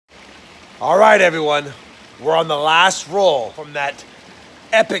All right, everyone. We're on the last roll from that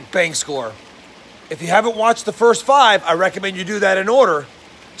epic bank score. If you haven't watched the first 5, I recommend you do that in order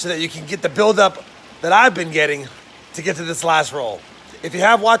so that you can get the buildup that I've been getting to get to this last roll. If you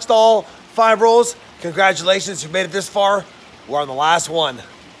have watched all 5 rolls, congratulations, you made it this far. We're on the last one.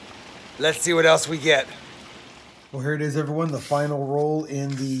 Let's see what else we get. Well, here it is, everyone, the final roll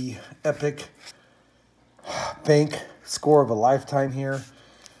in the epic bank score of a lifetime here.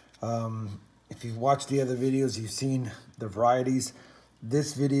 If you've watched the other videos, you've seen the varieties.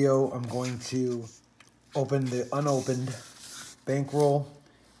 This video, I'm going to open the unopened bankroll.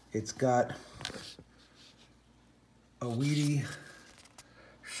 It's got a wheatie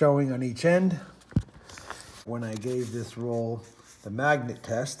showing on each end. When I gave this roll the magnet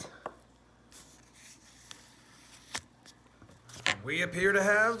test, we appear to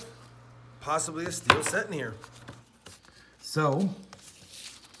have possibly a steel set in here. So,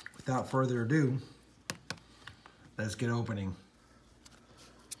 without further ado, let's get opening.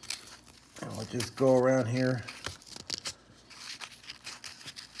 And we'll just go around here.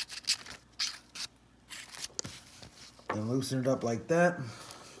 And loosen it up like that.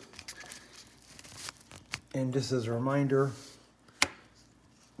 And just as a reminder,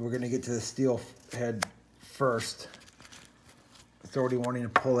 we're gonna get to the steel head first. It's already wanting to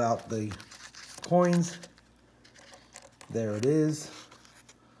pull out the coins. There it is.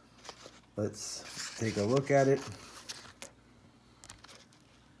 Let's take a look at it.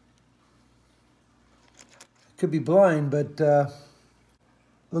 Could be blind, but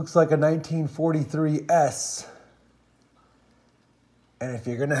looks like a 1943 S. And if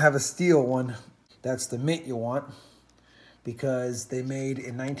you're gonna have a steel one, that's the mint you want, because they made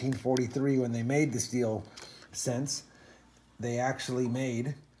in 1943, when they made the steel cents, they actually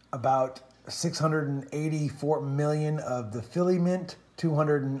made about 684 million of the Philly mint,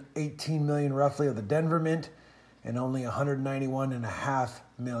 218 million roughly of the Denver mint, and only 191.5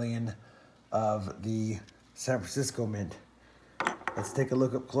 million of the San Francisco mint. Let's take a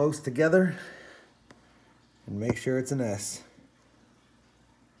look up close together and make sure it's an S.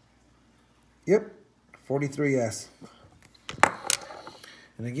 Yep, 43S.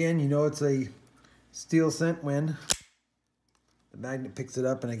 And again, you know it's a steel cent when the magnet picks it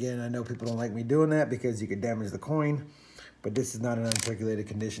up. And again, I know people don't like me doing that because you could damage the coin, but this is not an uncirculated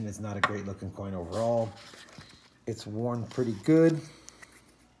condition. It's not a great looking coin overall. It's worn pretty good.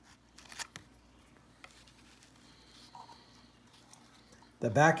 The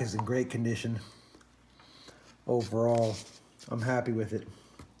back is in great condition overall. I'm happy with it.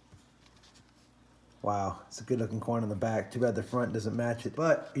 Wow, it's a good looking coin on the back. Too bad the front doesn't match it.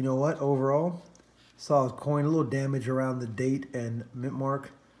 But you know what, overall, solid coin. A little damage around the date and mint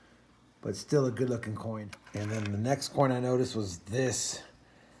mark, but still a good looking coin. And then the next coin I noticed was this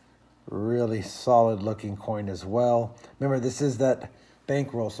really solid looking coin as well. Remember, this is that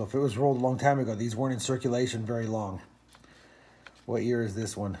bankroll, so if it was rolled a long time ago, these weren't in circulation very long. What year is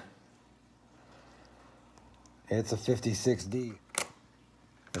this one? It's a 56D.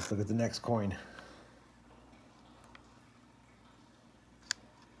 Let's look at the next coin.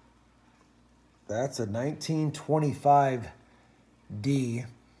 That's a 1925D,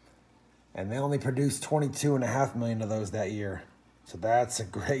 and they only produced 22.5 million of those that year. So that's a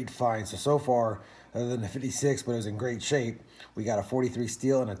great find. So far, other than the 56, but it was in great shape, we got a 43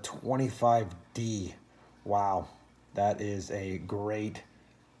 steel and a 25D. Wow, that is a great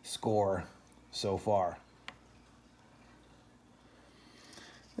score so far.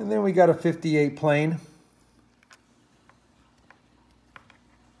 And then we got a 58 plain.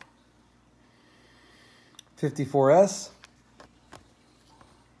 $54S,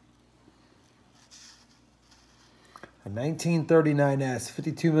 a 1939S,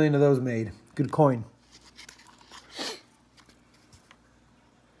 52 million of those made. Good coin.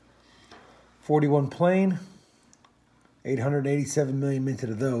 41 plain, 887 million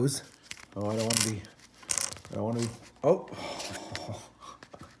minted of those. Oh, I don't want to be, oh.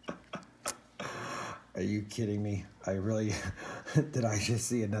 Are you kidding me? I really, did I just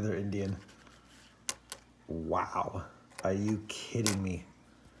see another Indian? Wow, are you kidding me?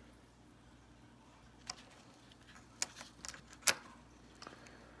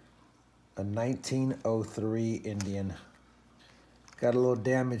 A 1903 Indian. Got a little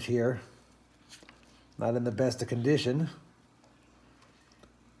damage here. Not in the best of condition.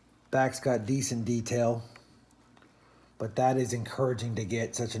 Back's got decent detail, but that is encouraging to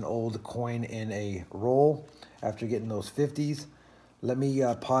get such an old coin in a roll after getting those 50s. Let me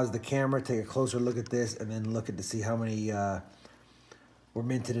pause the camera, take a closer look at this, and then look at to see how many were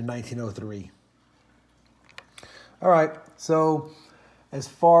minted in 1903. All right, so As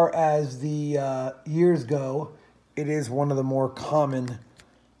far as the years go, it is one of the more common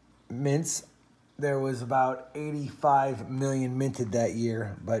mints. There was about 85 million minted that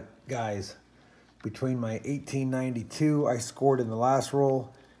year. But guys, between my 1892 I scored in the last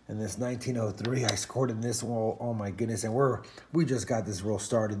roll and this 1903 I scored in this roll, oh my goodness. And we just got this roll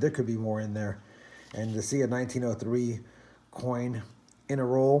started. There could be more in there. And to see a 1903 coin in a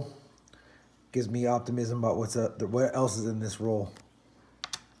roll gives me optimism about what else is in this roll.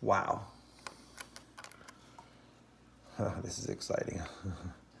 Wow. This is exciting.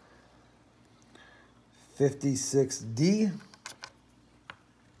 56D.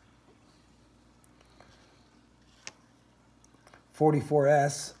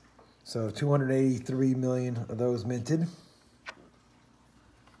 $44S, so 283 million of those minted.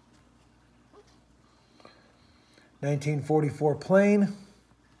 1944 plain.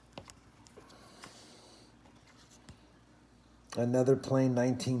 Another plain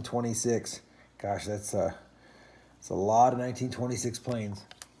 1926. Gosh, that's a lot of 1926 planes.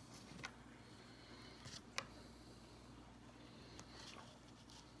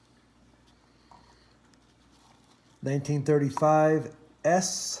 $1935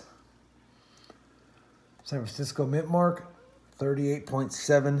 S, San Francisco mint mark,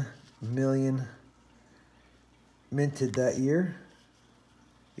 38.7 million minted that year.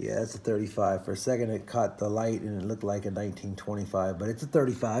 Yeah, it's a 35. For a second it caught the light and it looked like a 1925, but it's a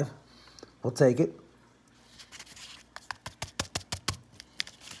 35. We'll take it.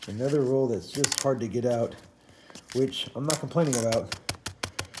 Another roll that's just hard to get out, which I'm not complaining about.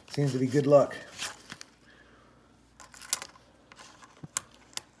 Seems to be good luck.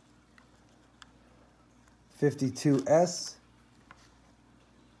 $52S.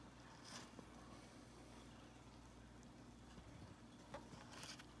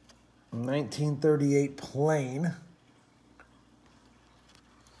 $1938 plain.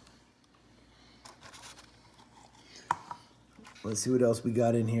 Let's see what else we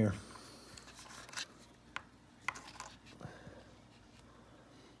got in here.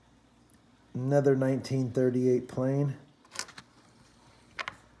 Another 1938 plain.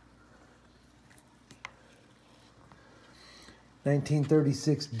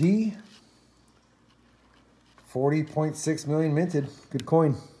 $1936D. 40.6 million minted. Good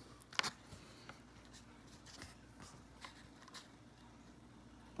coin.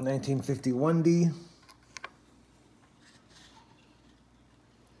 $1951D.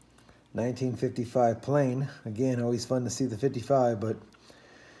 1955 plain. Again, always fun to see the 55, but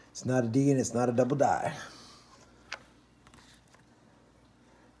it's not a D and it's not a double die.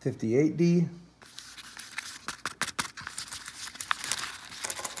 58D.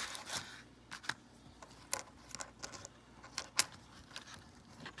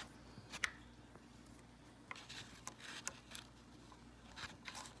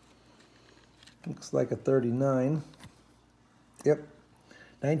 Looks like a 39. Yep.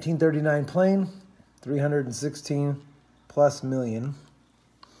 1939 plain, 316 plus million.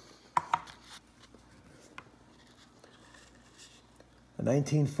 A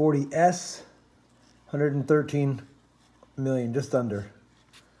 1940S, 113 million, just under.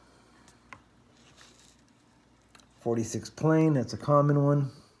 46 plain, that's a common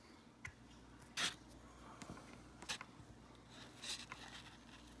one.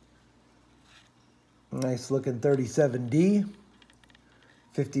 Nice looking 37D,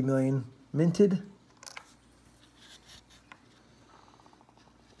 50 million minted.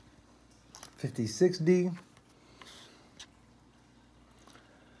 56D.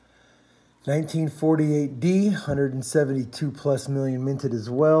 1948D, 172 plus million minted as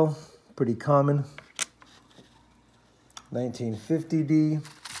well. Pretty common. 1950D.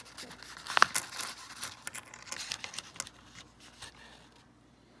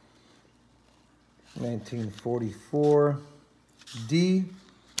 1944D.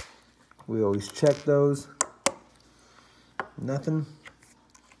 We always check those. Nothing.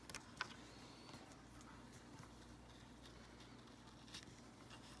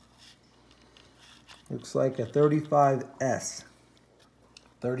 Looks like a 35S.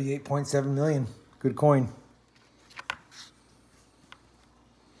 38.7 million. Good coin.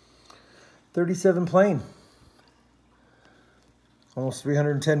 37 plain. Almost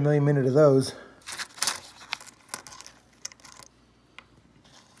 310 million minute of those.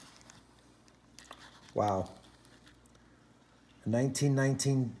 Wow. A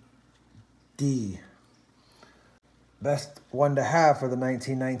 1919D. Best one to have for the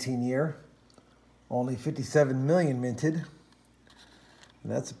 1919 year. Only 57 million minted.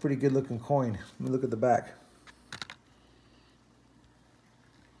 And that's a pretty good looking coin. Let me look at the back.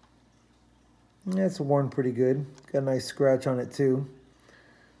 Yeah, it's worn pretty good. Got a nice scratch on it too.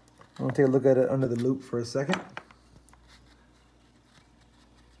 I'm gonna take a look at it under the loop for a second.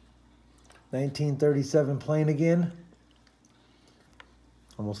 1937 plain again.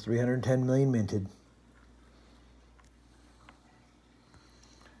 Almost 310 million minted.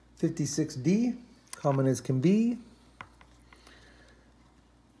 56D, common as can be.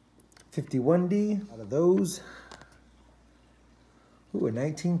 51D, out of those. Ooh, a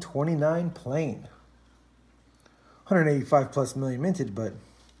 1929 plain. 185 plus million minted, but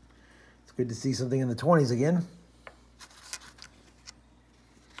it's good to see something in the 20s again.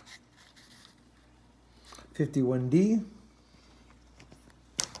 51D.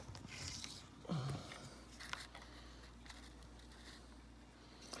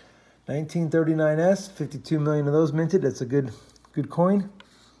 1939S, 52 million of those minted. That's a good coin.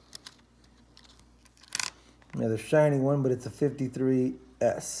 Another shiny one, but it's a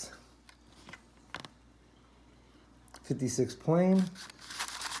 53S. 56 plain.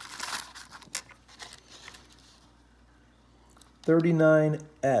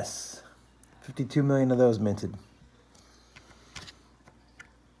 39S, 52 million of those minted.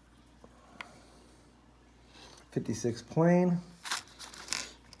 56 plain.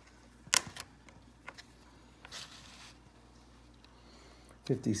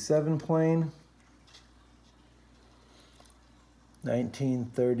 57 plain.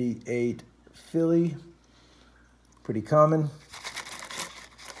 1938 Philly, pretty common.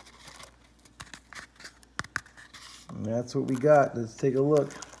 And that's what we got. Let's take a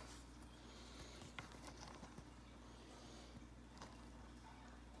look.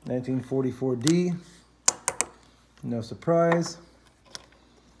 $1944D, no surprise.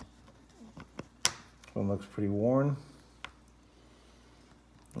 One looks pretty worn.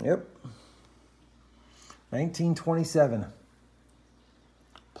 Yep. 1927.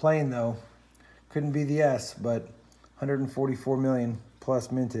 Plain though, couldn't be the S, but 144 million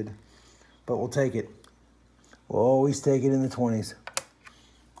plus minted, but we'll take it. We'll always take it in the 20s.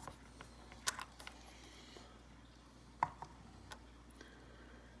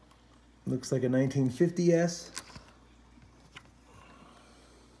 Looks like a 1950S.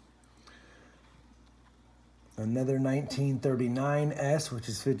 Another 1939S, which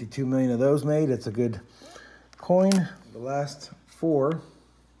is 52 million of those made. That's a good coin. The last four.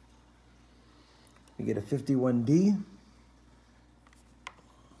 We get a 51D,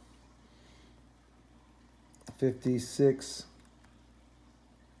 56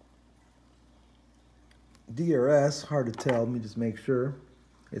 DRS, hard to tell, let me just make sure.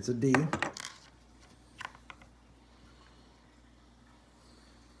 It's a D.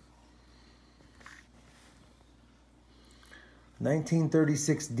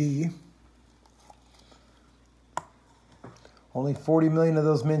 1936D. Only 40 million of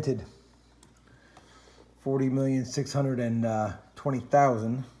those minted.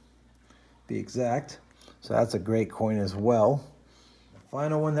 40,620,000, be exact. So that's a great coin as well. The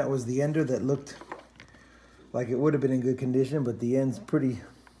final one, that was the ender that looked like it would have been in good condition, but the end's pretty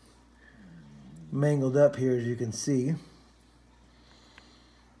mangled up here, as you can see.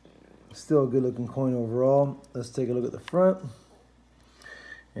 Still a good looking coin overall. Let's take a look at the front.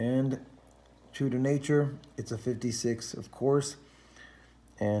 And true to nature, it's a 56, of course.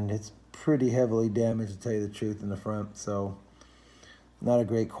 And it's pretty heavily damaged, to tell you the truth, in the front. So not a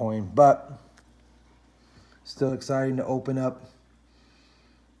great coin, but still exciting to open up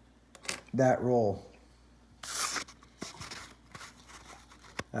that roll.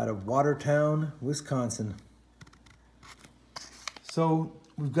 Out of Watertown, Wisconsin. So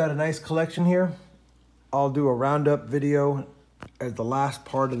we've got a nice collection here. I'll do a roundup video as the last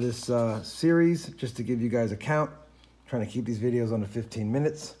part of this series, just to give you guys a count. I'm trying to keep these videos under 15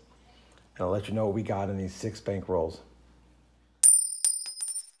 minutes. And I'll let you know what we got in these 6 bank rolls.